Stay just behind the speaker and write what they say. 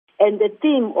And the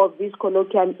theme of this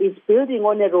colloquium is building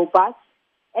on a robust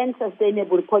and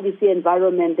sustainable policy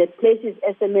environment that places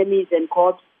SMMEs and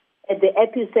co-ops at the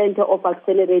epicenter of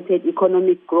accelerated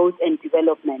economic growth and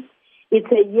development.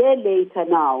 It's a year later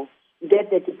now that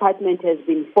the department has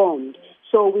been formed.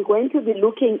 So we're going to be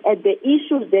looking at the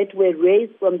issues that were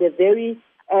raised from the very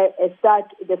start,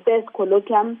 the first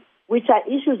colloquium, which are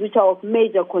issues which are of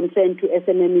major concern to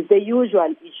SMMEs, the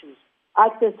usual issues: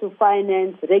 access to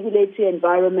finance, regulatory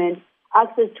environment,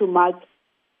 access to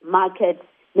markets,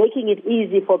 making it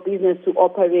easy for business to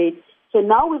operate. So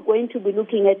now we're going to be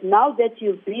looking at, now that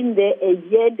you've been there a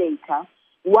year later,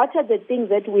 what are the things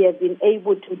that we have been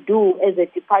able to do as a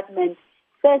department,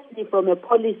 firstly from a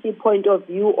policy point of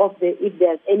view of if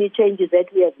there's any changes that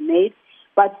we have made,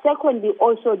 but secondly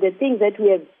also the things that we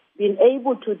have been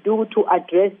able to do to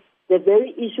address the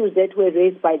very issues that were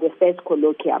raised by the first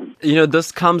colloquium.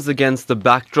 This comes against the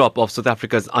backdrop of South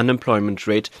Africa's unemployment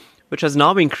rate, which has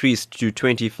now increased to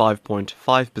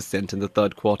 25.5% in the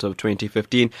third quarter of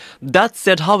 2015. That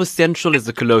said, how essential is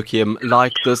a colloquium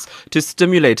like this to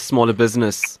stimulate smaller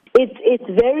business? It's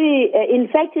very, in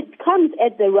fact, it comes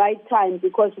at the right time,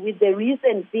 because with the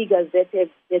recent figures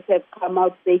that have come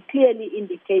out, they clearly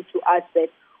indicate to us that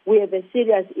we have a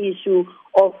serious issue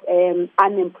of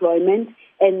unemployment,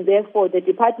 and therefore the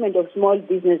Department of Small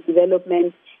Business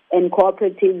Development and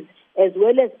Cooperatives, as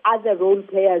well as other role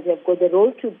players, have got a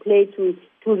role to play to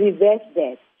reverse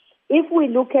that. If we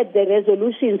look at the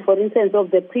resolutions, for instance,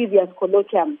 of the previous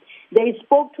colloquium, they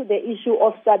spoke to the issue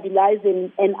of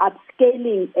stabilizing and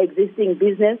upscaling existing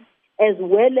business, as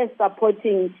well as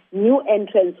supporting new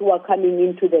entrants who are coming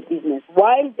into the business.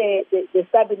 While they're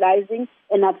stabilizing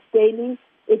and upscaling,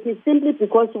 it is simply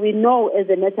because we know, as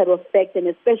a matter of fact, and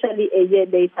especially a year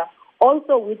later,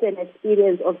 also with an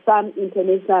experience of some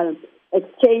international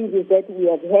exchanges that we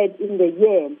have had in the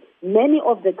year, many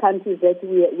of the countries that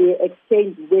we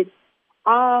exchange with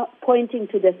are pointing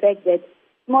to the fact that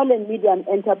small and medium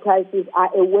enterprises are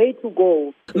a way to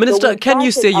go. Minister, can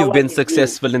you say you've been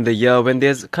successful in the year when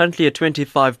there's currently a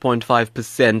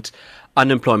 25.5%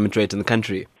 unemployment rate in the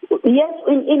country? Yes,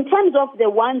 in terms of the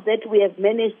ones that we have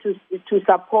managed to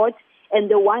support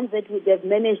and the ones that we have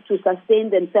managed to sustain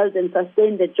themselves and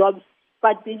sustain the jobs.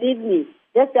 But believe me,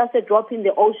 that's just a drop in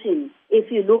the ocean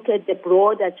if you look at the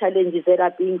broader challenges that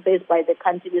are being faced by the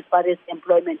country as far as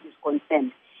employment is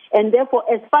concerned. And therefore,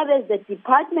 as far as the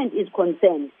department is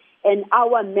concerned and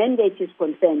our mandate is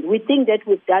concerned, we think that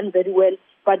we've done very well.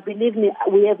 But believe me,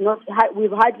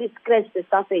 we've hardly scratched the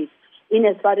surface in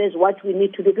as far as what we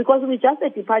need to do, because we're just a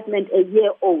department a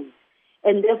year old.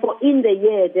 And therefore, in the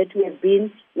year that we have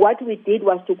been, what we did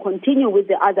was to continue with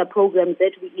the other programs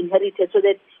that we inherited so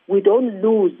that we don't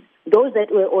lose those that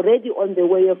were already on the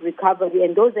way of recovery,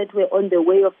 and those that were on the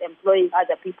way of employing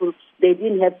other people, they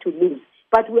didn't have to lose.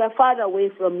 But we are far away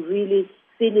from really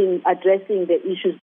addressing the issues